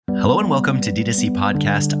Hello and welcome to D2C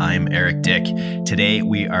Podcast. I'm Eric Dick. Today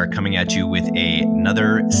we are coming at you with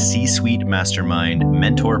another C-Suite Mastermind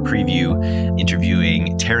mentor preview,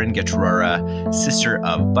 interviewing Taryn Gatrara, sister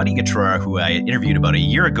of Bunny Gatrara, who I interviewed about a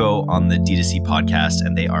year ago on the D2C Podcast,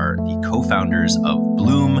 and they are the co-founders of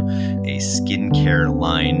Bloom, a skincare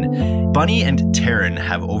line. Bunny and Taryn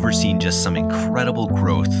have overseen just some incredible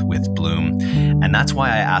growth with Bloom, and that's why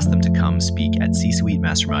I asked them to come speak at C-Suite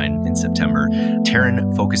Mastermind in September.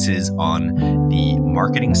 Taryn focuses on the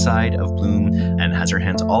marketing side of Bloom and has her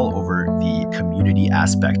hands all over the community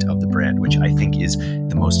aspect of the brand, which I think is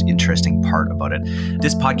the most interesting part about it.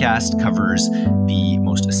 This podcast covers the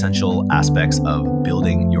most essential aspects of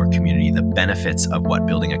building your community, the benefits of what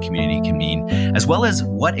building a community can mean, as well as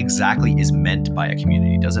what exactly is meant by a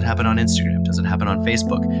community. Does it happen on Instagram? Does it happen on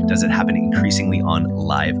Facebook? Does it happen increasingly on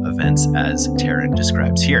live events, as Taryn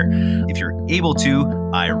describes here? If you're able to,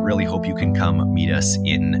 I really hope you can come meet us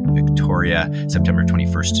in Victoria, September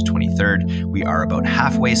 21st to 23rd. We are about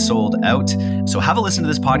halfway sold out. So have a listen to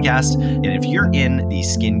this podcast. And if you're in the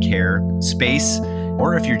skincare space,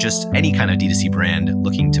 or if you're just any kind of D2C brand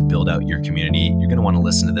looking to build out your community, you're going to want to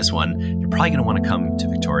listen to this one. You're probably going to want to come to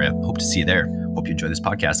Victoria. Hope to see you there. Hope you enjoy this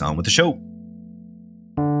podcast. On with the show.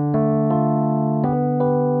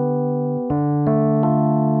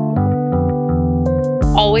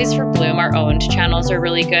 Always for Bloom, our owned channels are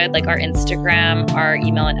really good, like our Instagram, our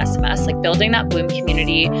email and SMS, like building that Bloom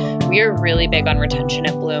community. We are really big on retention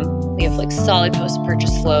at Bloom. We have like solid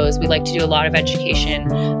post-purchase flows. We like to do a lot of education.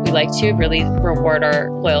 We like to really reward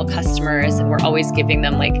our loyal customers, and we're always giving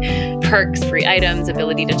them like perks, free items,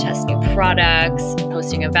 ability to test new products,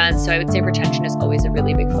 hosting events. So I would say retention is always a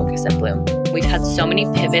really big focus at Bloom. We've had so many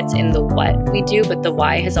pivots in the what we do, but the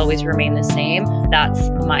why has always remained the same. That's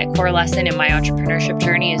my core lesson in my entrepreneurship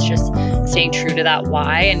journey, is just staying true to that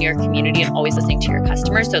why and your community and always listening to your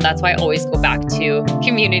customers. So that's why I always go back to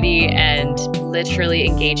community and literally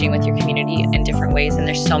engaging with your community in different ways. And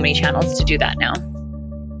there's so many channels to do that now.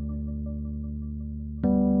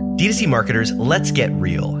 D2C marketers, let's get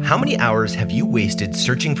real. How many hours have you wasted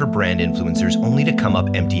searching for brand influencers only to come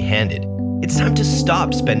up empty-handed? It's time to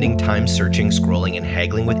stop spending time searching, scrolling, and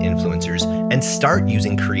haggling with influencers and start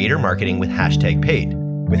using creator marketing with #paid.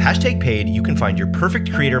 With #paid, you can find your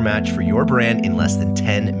perfect creator match for your brand in less than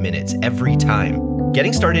 10 minutes every time.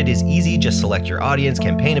 Getting started is easy. Just select your audience,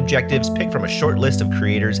 campaign objectives, pick from a short list of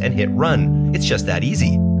creators, and hit run. It's just that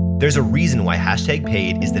easy. There's a reason why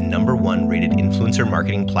 #paid is the #1 rated influencer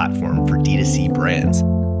marketing platform for D2C brands.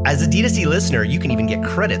 As a D2C listener, you can even get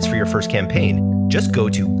credits for your first campaign. Just go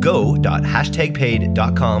to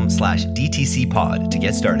go.paid.com/DTCpod to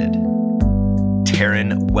get started.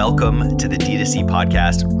 Taryn, welcome to the D2C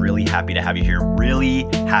Podcast. Really happy to have you here. Really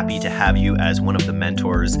happy to have you as one of the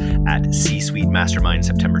mentors at C-Suite Mastermind,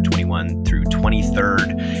 September 21 through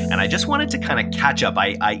 23rd. And I just wanted to kind of catch up.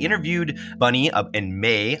 I interviewed Bunny in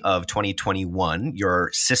May of 2021,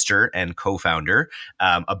 your sister and co-founder,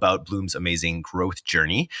 about Bloom's amazing growth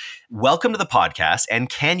journey. Welcome to the podcast. And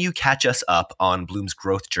can you catch us up on Bloom's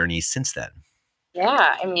growth journey since then?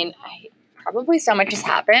 Yeah, probably so much has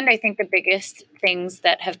happened. I think the biggest things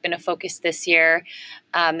that have been a focus this year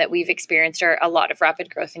that we've experienced are a lot of rapid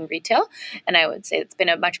growth in retail. And I would say it's been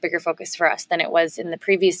a much bigger focus for us than it was in the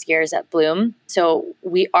previous years at Bloom. So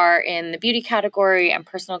we are in the beauty category and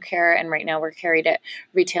personal care. And right now we're carried at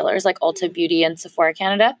retailers like Ulta Beauty and Sephora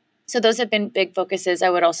Canada. So those have been big focuses. I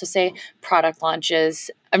would also say product launches.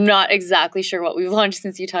 I'm not exactly sure what we've launched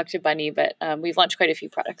since you talked to Bunny, but we've launched quite a few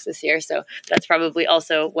products this year. So that's probably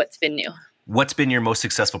also what's been new. What's been your most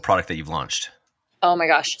successful product that you've launched? Oh my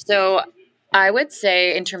gosh. So I would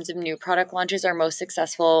say in terms of new product launches, our most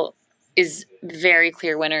successful is very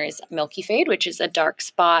clear winner is Milky Fade, which is a dark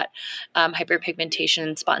spot,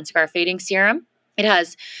 hyperpigmentation spot and scar fading serum. It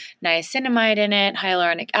has niacinamide in it,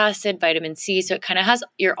 hyaluronic acid, vitamin C. So it kind of has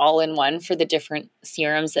your all-in-one for the different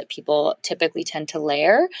serums that people typically tend to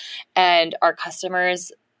layer. And our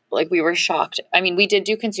customers, we were shocked. We did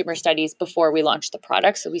do consumer studies before we launched the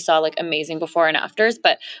product. So we saw amazing before and afters.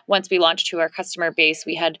 But once we launched to our customer base,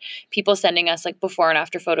 we had people sending us before and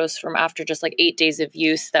after photos from after just 8 days of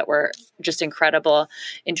use that were just incredible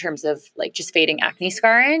in terms of just fading acne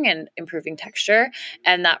scarring and improving texture.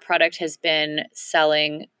 And that product has been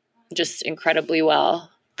selling just incredibly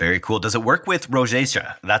well. Very cool. Does it work with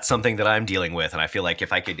rosacea? That's something that I'm dealing with. And I feel like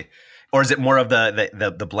if I could Or is it more of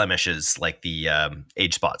the blemishes, like the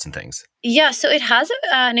age spots and things? Yeah, so it has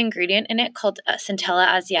an ingredient in it called Centella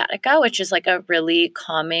asiatica, which is like a really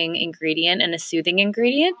calming ingredient and a soothing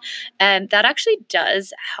ingredient. And that actually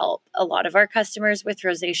does help a lot of our customers with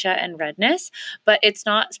rosacea and redness, but it's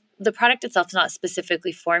not, the product itself is not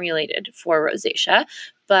specifically formulated for rosacea,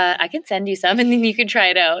 but I can send you some and then you can try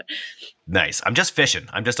it out. Nice. I'm just fishing.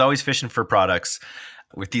 I'm just always fishing for products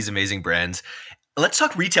with these amazing brands. Let's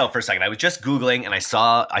talk retail for a second. I was just Googling and I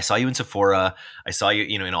saw you in Sephora. I saw you,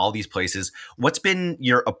 in all these places. What's been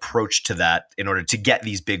your approach to that in order to get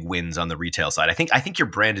these big wins on the retail side? I think your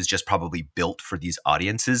brand is just probably built for these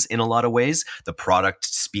audiences in a lot of ways. The product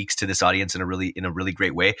speaks to this audience in a really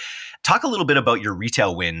great way. Talk a little bit about your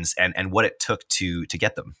retail wins and what it took to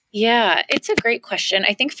get them. Yeah, it's a great question.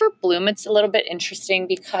 I think for Bloom, it's a little bit interesting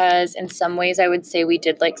because in some ways I would say we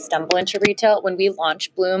did like stumble into retail. When we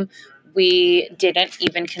launched Bloom, we didn't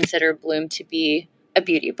even consider Bloom to be a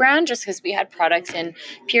beauty brand just because we had products in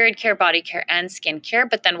period care, body care, and skincare.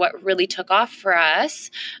 But then what really took off for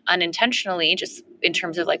us unintentionally, just in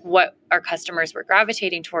terms of like what our customers were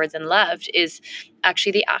gravitating towards and loved, is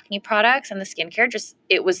actually the acne products and the skincare.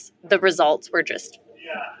 The results were just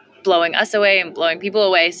blowing us away and blowing people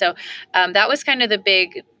away. So that was kind of the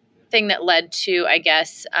big thing that led to, I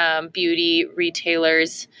guess, beauty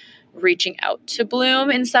retailers reaching out to Bloom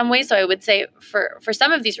in some way. So I would say for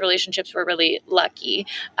some of these relationships, we're really lucky.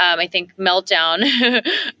 I think Meltdown,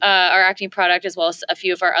 our acne product, as well as a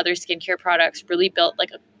few of our other skincare products, really built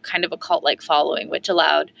like a kind of a cult-like following, which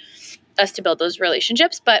allowed us to build those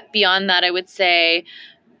relationships. But beyond that, I would say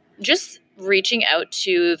just reaching out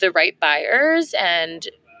to the right buyers and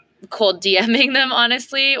cold DMing them,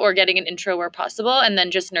 honestly, or getting an intro where possible, and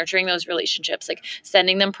then just nurturing those relationships, like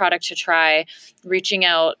sending them product to try, reaching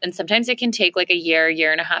out. And sometimes it can take like a year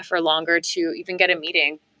and a half or longer to even get a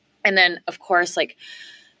meeting. And then, of course, like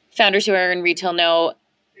founders who are in retail know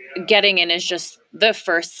getting in is just the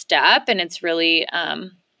first step. And it's really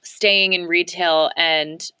staying in retail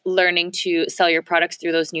and learning to sell your products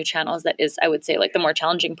through those new channels that is, I would say, like the more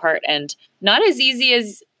challenging part and not as easy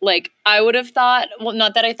as like I would have thought. Well,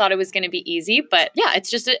 not that I thought it was going to be easy, but yeah, it's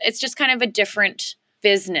just kind of a different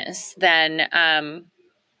business than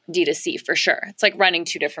D2C for sure. It's like running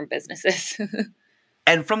two different businesses.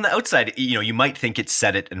 And from the outside, you might think it's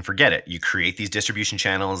set it and forget it. You create these distribution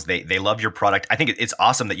channels. They love your product. I think it's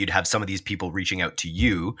awesome that you'd have some of these people reaching out to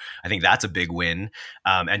you. I think that's a big win,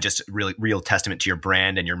 and just really real testament to your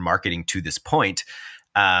brand and your marketing to this point.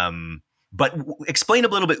 But explain a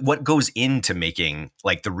little bit what goes into making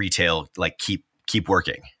like the retail like keep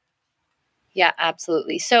working. Yeah,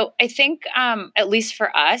 absolutely. So I think at least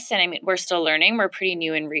for us, and I mean, we're still learning. We're pretty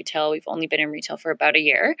new in retail. We've only been in retail for about a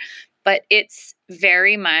year, but it's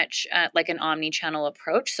very much like an omni-channel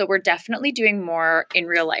approach. So we're definitely doing more in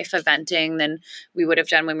real life eventing than we would have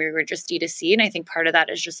done when we were just D2C. And I think part of that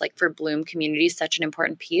is just like for Bloom community, such an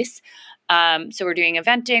important piece. So we're doing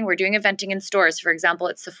eventing in stores. For example,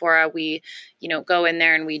 at Sephora, we, go in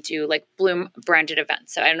there and we do like Bloom branded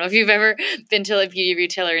events. So I don't know if you've ever been to a beauty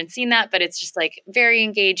retailer and seen that, but it's just like very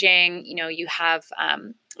engaging. You have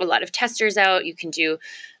a lot of testers out. You can do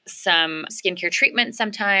some skincare treatment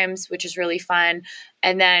sometimes, which is really fun.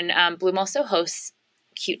 And then Bloom also hosts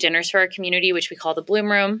cute dinners for our community, which we call the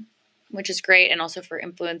Bloom Room, which is great, and also for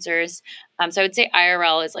influencers. So I would say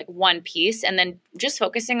IRL is like one piece, and then just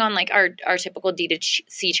focusing on like our typical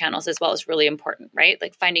D2C channels as well is really important, right?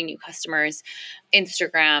 Like finding new customers,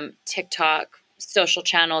 Instagram, TikTok, social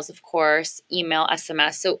channels, of course, email,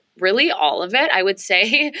 SMS. So really all of it, I would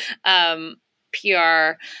say.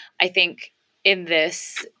 PR, I think in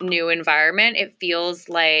this new environment, it feels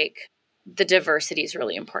like the diversity is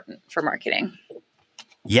really important for marketing.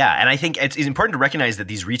 Yeah. And I think it's important to recognize that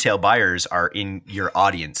these retail buyers are in your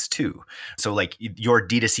audience too. So like your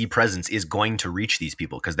D2C presence is going to reach these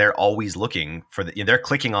people because they're always looking for they're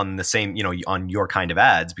clicking on the same, on your kind of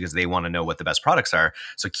ads because they want to know what the best products are.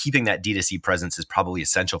 So keeping that D2C presence is probably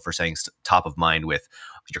essential for staying top of mind with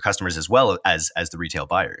your customers as well as the retail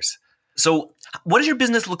buyers. So what does your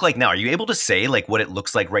business look like now? Are you able to say like what it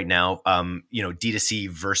looks like right now, D2C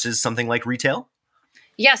versus something like retail?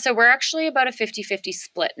 Yeah, so we're actually about a 50-50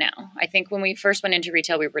 split now. I think when we first went into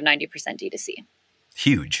retail, we were 90% D2C.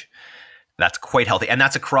 Huge. That's quite healthy. And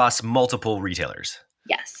that's across multiple retailers.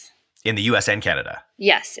 Yes. In the US and Canada.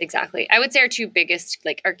 Yes, exactly. I would say our two biggest,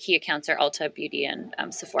 like our key accounts are Ulta Beauty and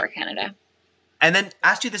Sephora Canada. And then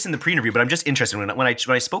asked you this in the pre-interview, but I'm just interested when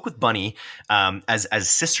I spoke with Bunny as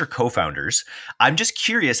sister co-founders. I'm just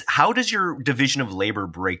curious, how does your division of labor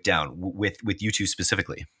break down with you two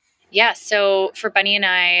specifically? Yeah, so for Bunny and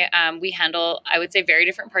I, we handle, I would say, very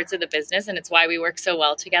different parts of the business, and it's why we work so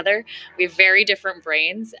well together. We have very different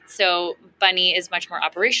brains. So Bunny is much more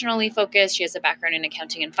operationally focused. She has a background in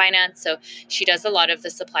accounting and finance, so she does a lot of the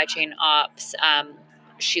supply chain ops.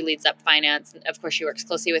 She leads up finance. And of course, she works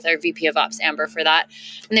closely with our VP of Ops, Amber, for that.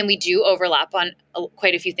 And then we do overlap on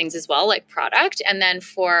quite a few things as well, like product. And then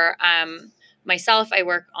for myself, I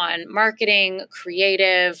work on marketing,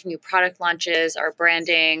 creative, new product launches, our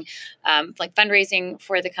branding, like fundraising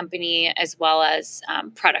for the company, as well as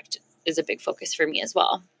product is a big focus for me as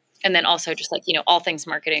well. And then also just like, all things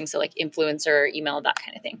marketing. So like influencer, email, that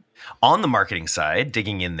kind of thing. On the marketing side,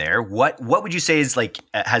 digging in there, what would you say is like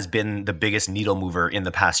has been the biggest needle mover in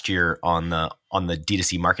the past year on the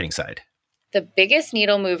D2C marketing side? The biggest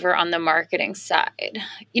needle mover on the marketing side.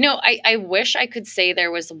 I wish I could say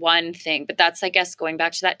there was one thing, but that's, I guess, going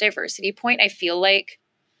back to that diversity point. I feel like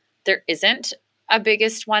there isn't a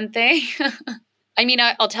biggest one thing. I mean,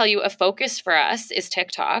 I'll tell you, a focus for us is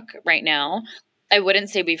TikTok right now. I wouldn't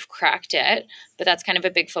say we've cracked it, but that's kind of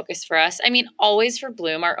a big focus for us. I mean, always for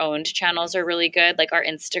Bloom, our owned channels are really good. Like our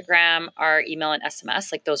Instagram, our email, and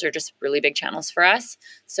SMS, like those are just really big channels for us.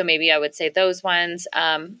 So maybe I would say those ones.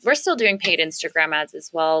 We're still doing paid Instagram ads as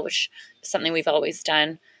well, which is something we've always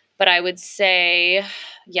done. But I would say,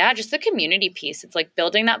 yeah, just the community piece. It's like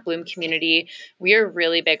building that Bloom community. We are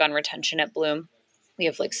really big on retention at Bloom. We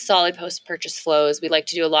have like solid post-purchase flows. We like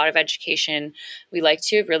to do a lot of education. We like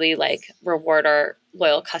to really like reward our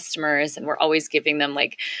loyal customers, and we're always giving them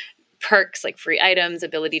like perks, like free items,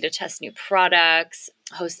 ability to test new products,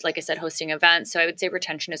 hosting events. So I would say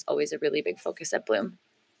retention is always a really big focus at Bloom.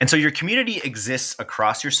 And so your community exists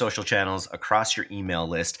across your social channels, across your email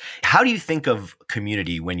list. How do you think of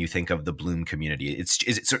community when you think of the Bloom community?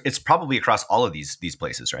 It's probably across all of these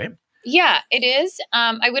places, right? Yeah, it is.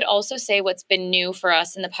 I would also say what's been new for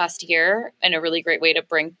us in the past year, and a really great way to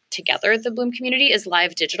bring together the Bloom community, is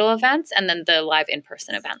live digital events and then the live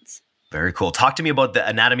in-person events. Very cool. Talk to me about the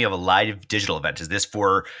anatomy of a live digital event. Is this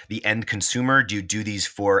for the end consumer? Do you do these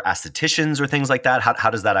for estheticians or things like that? How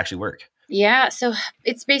does that actually work? Yeah, so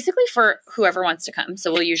it's basically for whoever wants to come.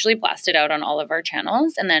 So we'll usually blast it out on all of our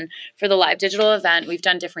channels. And then for the live digital event, we've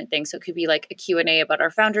done different things. So it could be like a Q&A about our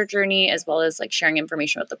founder journey, as well as like sharing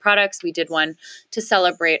information about the products. We did one to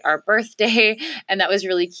celebrate our birthday, and that was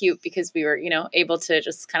really cute because we were, able to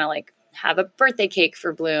just kind of like have a birthday cake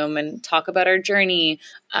for Bloom and talk about our journey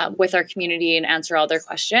with our community and answer all their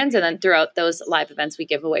questions. And then throughout those live events, we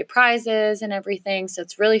give away prizes and everything. So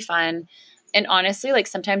it's really fun. And honestly, like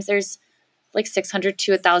sometimes there's like 600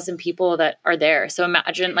 to 1,000 people that are there. So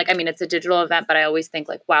imagine, it's a digital event, but I always think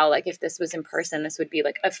like, wow, like if this was in person, this would be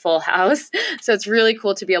like a full house. So it's really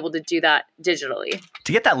cool to be able to do that digitally.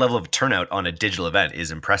 To get that level of turnout on a digital event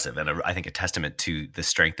is impressive, and I think a testament to the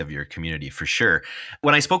strength of your community for sure.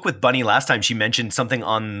 When I spoke with Bunny last time, she mentioned something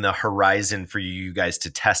on the horizon for you guys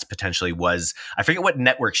to test potentially was, I forget what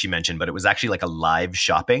network she mentioned, but it was actually like a live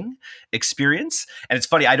shopping experience. And it's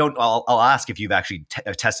funny, I'll ask if you've actually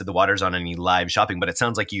tested the waters on any live shopping, but it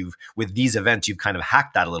sounds like with these events, you've kind of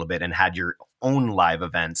hacked that a little bit and had your own live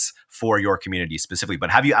events for your community specifically. But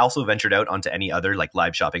have you also ventured out onto any other like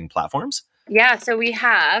live shopping platforms? Yeah, so we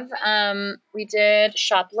have. We did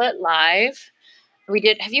Shoplit Live.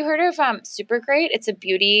 Have you heard of Supergreat? It's a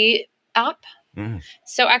beauty app.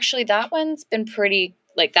 So actually that one's been pretty,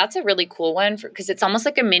 like that's a really cool one because it's almost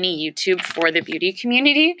like a mini YouTube for the beauty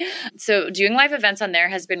community. So doing live events on there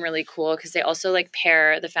has been really cool because they also like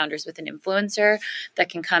pair the founders with an influencer that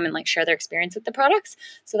can come and like share their experience with the products.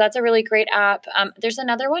 So that's a really great app. There's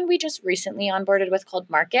another one we just recently onboarded with called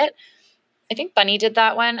Market. I think Bunny did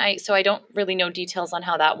that one. So I don't really know details on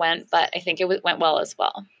how that went, but I think it went well as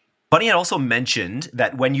well. Bunny had also mentioned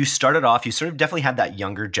that when you started off, you sort of definitely had that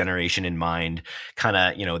younger generation in mind, kind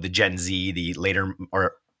of, the Gen Z, the later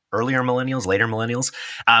or earlier millennials, later millennials.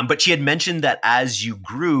 But she had mentioned that as you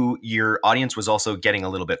grew, your audience was also getting a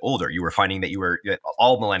little bit older. You were finding that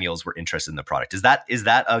all millennials were interested in the product. Is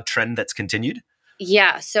that a trend that's continued?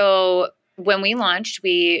 Yeah. So when we launched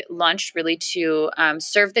really to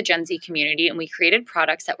serve the Gen Z community, and we created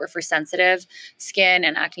products that were for sensitive skin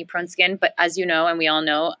and acne-prone skin. But as you know, and we all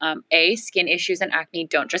know, skin issues and acne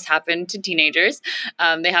don't just happen to teenagers.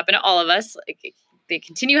 They happen to all of us. They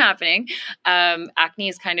continue happening. Acne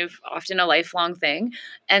is kind of often a lifelong thing.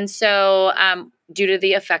 And so due to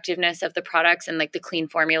the effectiveness of the products and like the clean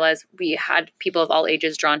formulas, we had people of all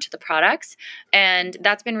ages drawn to the products. And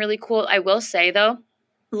that's been really cool. I will say though,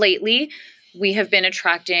 lately, we have been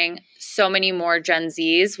attracting so many more Gen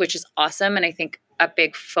Zs, which is awesome. And I think a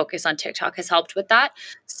big focus on TikTok has helped with that.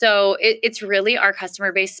 So it's really, our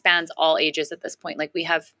customer base spans all ages at this point. Like we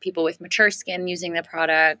have people with mature skin using the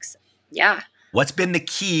products. Yeah. What's been the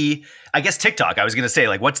key? I guess TikTok. I was going to say,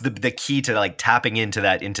 like, what's the key to like tapping into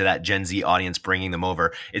that Gen Z audience, bringing them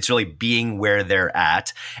over? It's really being where they're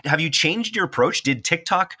at. Have you changed your approach? Did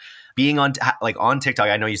TikTok being on TikTok?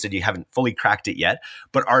 I know you said you haven't fully cracked it yet,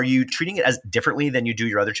 but are you treating it as differently than you do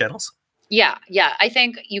your other channels? Yeah. I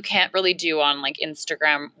think you can't really do on like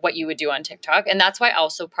Instagram what you would do on TikTok. And that's why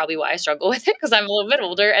also probably why I struggle with it, because I'm a little bit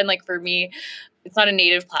older. And like for me, it's not a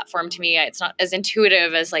native platform to me. It's not as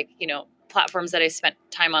intuitive as like, platforms that I spent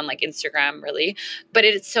time on, like Instagram, really. But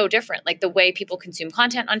it's so different. Like the way people consume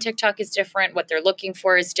content on TikTok is different. What they're looking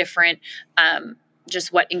for is different.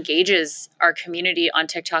 Just what engages our community on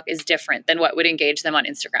TikTok is different than what would engage them on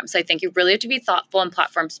Instagram. So I think you really have to be thoughtful and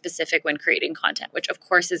platform specific when creating content, which of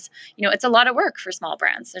course is, it's a lot of work for small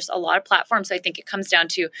brands. There's a lot of platforms. So I think it comes down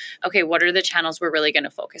to, okay, what are the channels we're really going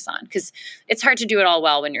to focus on? Because it's hard to do it all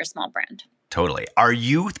well when you're a small brand. Totally. Are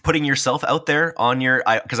you putting yourself out there on your,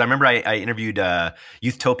 because I remember I interviewed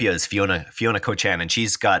Youthtopia's Fiona Cochan, and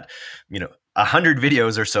she's got, 100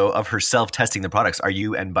 videos or so of herself testing the products. Are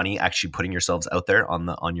you and Bunny actually putting yourselves out there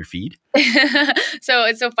on your feed? So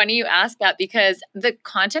it's so funny you ask that, because the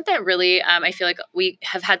content that really I feel like we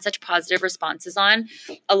have had such positive responses on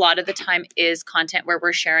a lot of the time is content where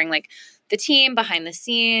we're sharing like the team behind the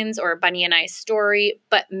scenes or Bunny and I's story,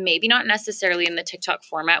 but maybe not necessarily in the TikTok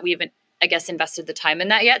format. We haven't, I guess, invested the time in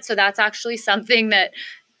that yet. So that's actually something that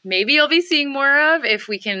maybe you'll be seeing more of if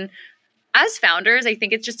we can. As founders, I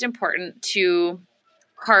think it's just important to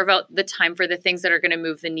carve out the time for the things that are going to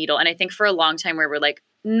move the needle. And I think for a long time where we're like,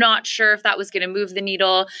 not sure if that was going to move the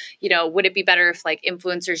needle, would it be better if like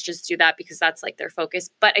influencers just do that because that's like their focus?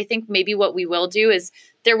 But I think maybe what we will do is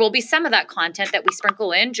there will be some of that content that we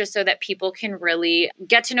sprinkle in just so that people can really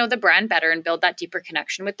get to know the brand better and build that deeper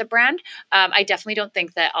connection with the brand. I definitely don't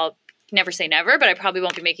think that I'll never say never, but I probably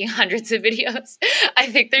won't be making hundreds of videos. I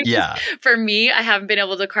think there's for me, I haven't been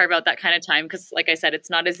able to carve out that kind of time because, like I said, it's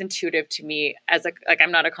not as intuitive to me as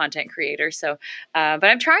I'm not a content creator. So, but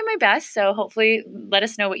I'm trying my best. So hopefully, let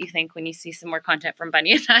us know what you think when you see some more content from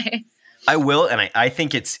Bunny and I. I will, and I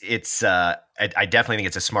think it's I definitely think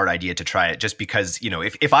it's a smart idea to try it, just because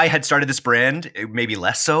if I had started this brand, maybe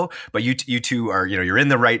less so, but you two are you're in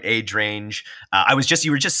the right age range.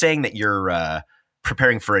 You were just saying that you're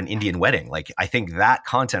preparing for an Indian wedding. Like, I think that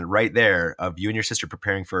content right there of you and your sister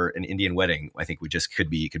preparing for an Indian wedding, I think could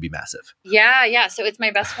be massive. Yeah. So it's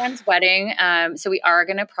my best friend's wedding. So we are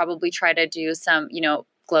going to probably try to do some,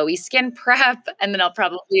 glowy skin prep. And then I'll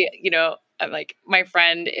probably, I'm like, my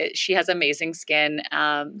friend, she has amazing skin.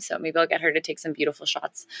 So maybe I'll get her to take some beautiful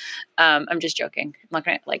shots. I'm just joking. I'm not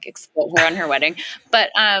going to like exploit her on her wedding.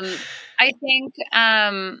 But I think,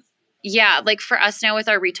 like for us now with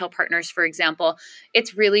our retail partners, for example,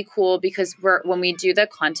 it's really cool because when we do the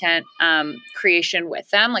content creation with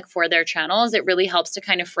them, like for their channels, it really helps to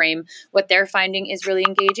kind of frame what they're finding is really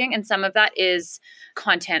engaging. And some of that is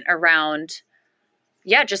content around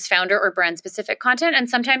just founder or brand specific content. And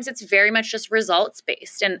sometimes it's very much just results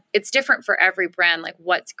based, and it's different for every brand, like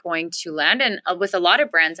what's going to land. And with a lot of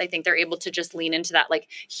brands, I think they're able to just lean into that like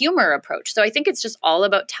humor approach. So I think it's just all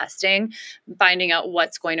about testing, finding out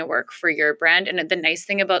what's going to work for your brand. And the nice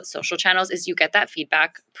thing about social channels is you get that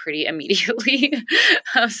feedback pretty immediately.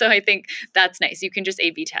 So I think that's nice. You can just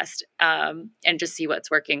A/B test and just see what's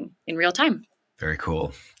working in real time. Very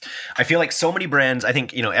cool. I feel like so many brands, I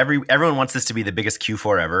think, everyone wants this to be the biggest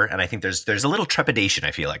Q4 ever. And I think there's a little trepidation, I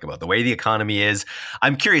feel like, about the way the economy is.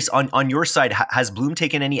 I'm curious, on your side, has Bloom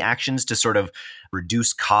taken any actions to sort of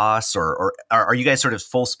reduce costs, or are you guys sort of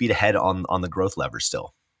full speed ahead on the growth lever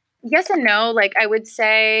still? Yes and no. Like I would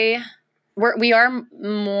say we are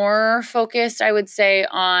more focused, I would say,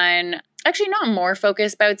 on actually not more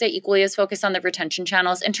focused, but I would say equally as focused on the retention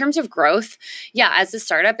channels. In terms of growth, as a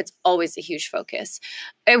startup, it's always a huge focus.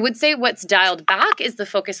 I would say what's dialed back is the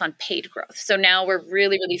focus on paid growth. So now we're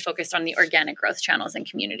really, really focused on the organic growth channels and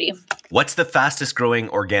community. What's the fastest growing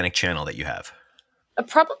organic channel that you have?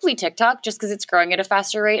 Probably TikTok, just because it's growing at a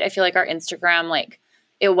faster rate. I feel like our Instagram, like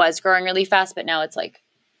it was growing really fast, but now it's like,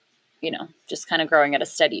 just kind of growing at a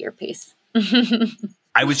steadier pace.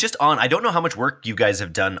 I was just I don't know how much work you guys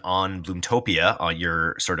have done on Bloomtopia, on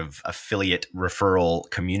your sort of affiliate referral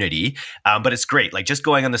community, but it's great. Like just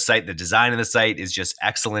going on the site, the design of the site is just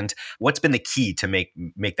excellent. What's been the key to make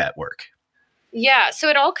that work? Yeah, so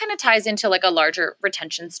it all kind of ties into like a larger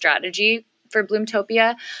retention strategy for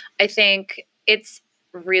Bloomtopia. I think it's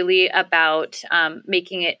really about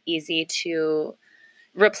making it easy to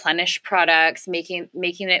replenish products, making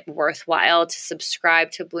it worthwhile to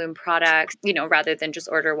subscribe to Bloom products, rather than just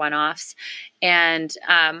order one-offs. And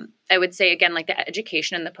I would say, again, like the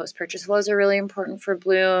education and the post-purchase flows are really important for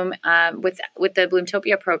Bloom. With the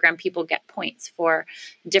Bloomtopia program, people get points for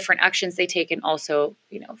different actions they take, and also,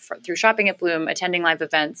 through shopping at Bloom, attending live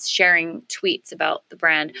events, sharing tweets about the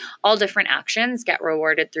brand, all different actions get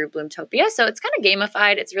rewarded through Bloomtopia. So it's kind of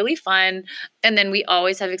gamified. It's really fun. And then we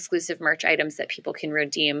always have exclusive merch items that people can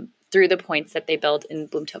redeem through the points that they build in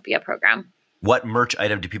Bloomtopia program. What merch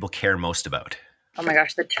item do people care most about? Oh my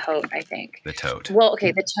gosh, the tote, I think. The tote. Well,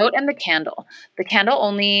 okay, the tote and the candle. The candle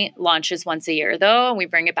only launches once a year, though, and we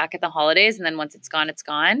bring it back at the holidays, and then once it's gone, it's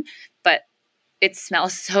gone. But it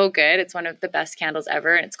smells so good. It's one of the best candles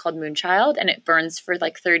ever, and it's called Moonchild, and it burns for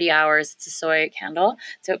like 30 hours. It's a soy candle,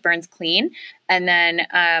 so it burns clean. And then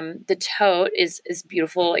the tote is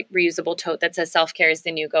beautiful, like reusable tote that says self-care is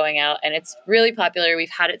the new going out, and it's really popular. We've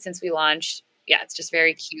had it since we launched. Yeah, it's just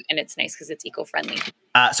very cute, and it's nice because it's eco-friendly.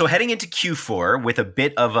 So heading into Q4 with a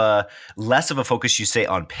bit of a less of a focus, you say,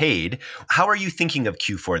 on paid, how are you thinking of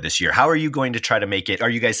Q4 this year? How are you going to try to make it? Are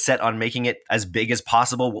you guys set on making it as big as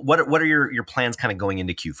possible? What are your plans kind of going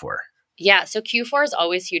into Q4? Yeah, so Q4 is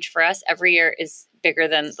always huge for us. Every year is bigger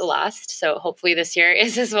than the last. So hopefully this year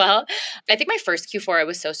is as well. I think my first Q4, I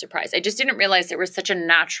was so surprised. I just didn't realize there was such a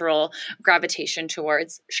natural gravitation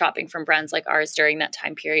towards shopping from brands like ours during that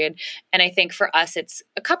time period. And I think for us, it's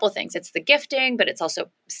a couple things. It's the gifting, but it's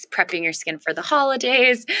also prepping your skin for the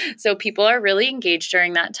holidays. So people are really engaged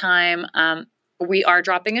during that time. We are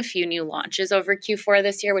dropping a few new launches over Q4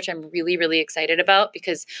 this year, which I'm really, really excited about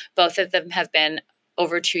because both of them have been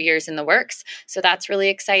over 2 years in the works. So that's really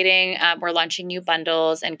exciting. We're launching new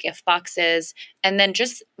bundles and gift boxes. And then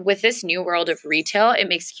just with this new world of retail, it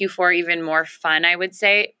makes Q4 even more fun, I would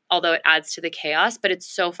say, although it adds to the chaos. But it's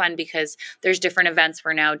so fun because there's different events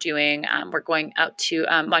we're now doing. We're going out to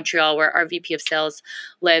Montreal where our VP of sales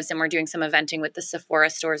lives, and we're doing some eventing with the Sephora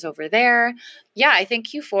stores over there. Yeah, I think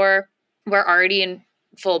Q4, we're already in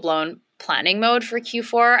full-blown planning mode for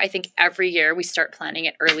Q4. I think every year we start planning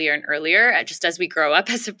it earlier and earlier, just as we grow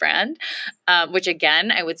up as a brand, which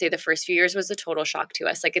again, I would say the first few years was a total shock to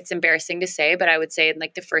us. Like, it's embarrassing to say, but I would say in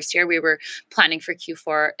like the first year we were planning for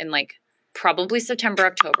Q4 in like probably September,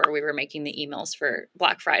 October, we were making the emails for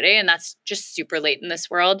Black Friday, and that's just super late in this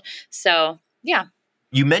world. So yeah.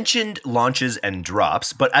 You mentioned launches and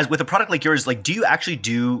drops, but as with a product like yours, like, do you actually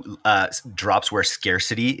do drops where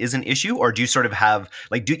scarcity is an issue, or do you sort of have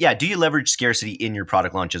like, do you leverage scarcity in your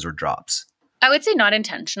product launches or drops? I would say not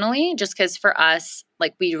intentionally, just because for us,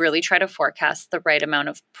 like, we really try to forecast the right amount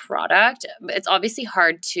of product. It's obviously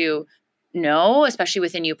hard to know, especially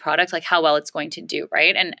with a new product, like how well it's going to do,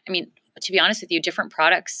 right? And I mean, to be honest with you, different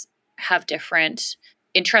products have different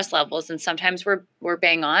interest levels, and sometimes we're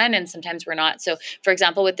bang on and sometimes we're not. So for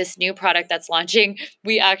example, with this new product that's launching,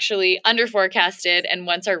 we actually under forecasted, and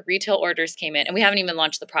once our retail orders came in, and we haven't even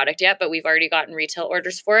launched the product yet, but we've already gotten retail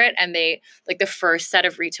orders for it, and they, like, the first set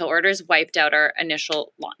of retail orders wiped out our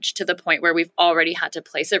initial launch to the point where we've already had to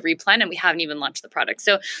place a replan and we haven't even launched the product.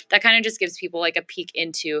 So that kind of just gives people like a peek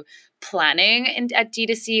into planning at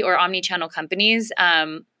D2C or omni-channel companies.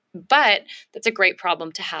 But that's a great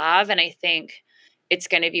problem to have, and I think it's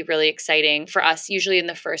going to be really exciting for us. Usually in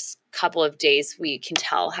the first couple of days, we can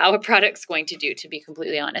tell how a product's going to do, to be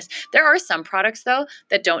completely honest. There are some products, though,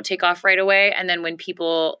 that don't take off right away. And then when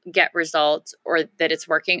people get results or that it's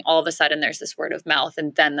working, all of a sudden there's this word of mouth,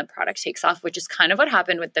 and then the product takes off, which is kind of what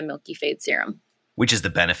happened with the Milky Fade serum. Which is the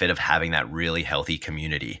benefit of having that really healthy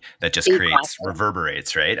community that just creates,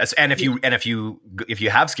 reverberates, right? And if you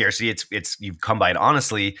have scarcity, it's you've come by it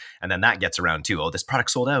honestly, and then that gets around too. Oh, this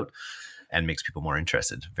product sold out. And makes people more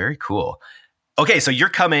interested. Very cool. Okay, so you're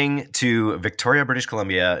coming to Victoria, British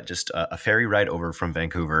Columbia, just a ferry ride over from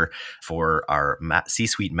Vancouver for our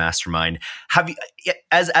C-suite mastermind. Have you,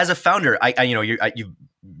 as a founder, you've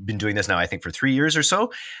been doing this now, I think, for 3 years or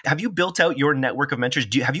so. Have you built out your network of mentors?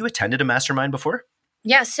 Have you attended a mastermind before?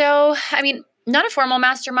 Yeah. So, I mean, not a formal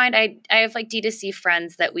mastermind. I have like D2C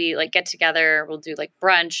friends that we like get together. We'll do like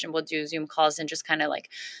brunch and we'll do Zoom calls and just kind of like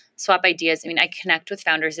swap ideas. I mean, I connect with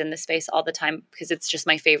founders in the space all the time because it's just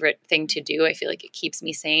my favorite thing to do. I feel like it keeps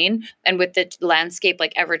me sane. And with the landscape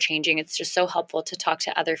like ever changing, it's just so helpful to talk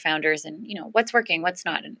to other founders and, what's working, what's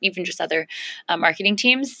not, and even just other marketing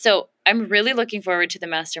teams. So I'm really looking forward to the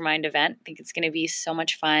mastermind event. I think it's going to be so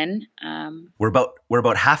much fun. We're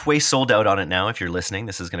about halfway sold out on it now. If you're listening,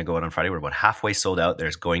 this is going to go out on Friday. We're about halfway sold out.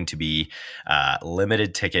 There's going to be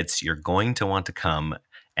limited tickets. You're going to want to come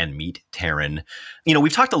and meet Taryn.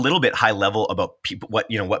 We've talked a little bit high level about people,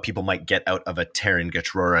 what people might get out of a Taryn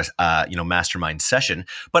Getrora, mastermind session,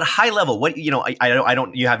 but high level, what,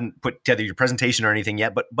 you haven't put together your presentation or anything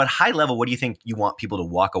yet, but high level, what do you think you want people to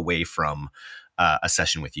walk away from a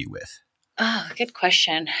session with you with? Oh, good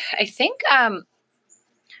question. I think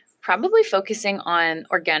probably focusing on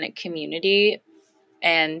organic community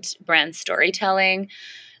and brand storytelling.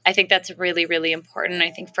 I think that's really, really important. I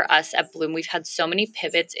think for us at Bloom, we've had so many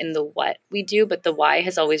pivots in the what we do, but the why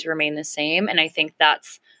has always remained the same. And I think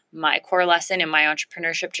that's my core lesson in my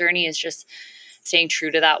entrepreneurship journey, is just staying true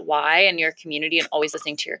to that why and your community and always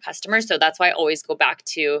listening to your customers. So that's why I always go back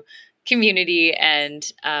to community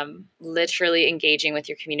and literally engaging with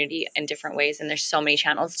your community in different ways. And there's so many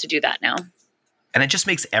channels to do that now. And it just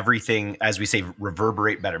makes everything, as we say,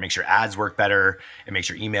 reverberate better. It makes your ads work better. It makes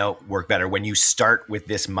your email work better. When you start with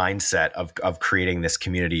this mindset of creating this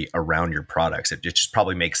community around your products, it just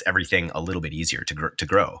probably makes everything a little bit easier to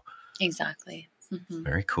grow. Exactly. Mm-hmm.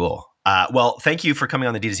 Very cool. Well, thank you for coming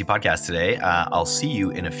on the D2C podcast today. I'll see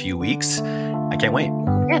you in a few weeks. I can't wait.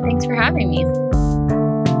 Yeah, thanks for having me.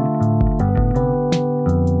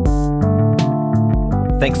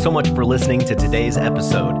 Thanks so much for listening to today's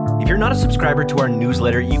episode. If you're not a subscriber to our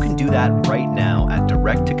newsletter, you can do that right now at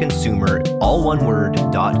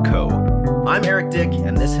directtoconsumer.co. I'm Eric Dick,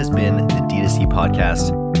 and this has been the D2C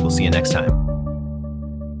podcast. We'll see you next time.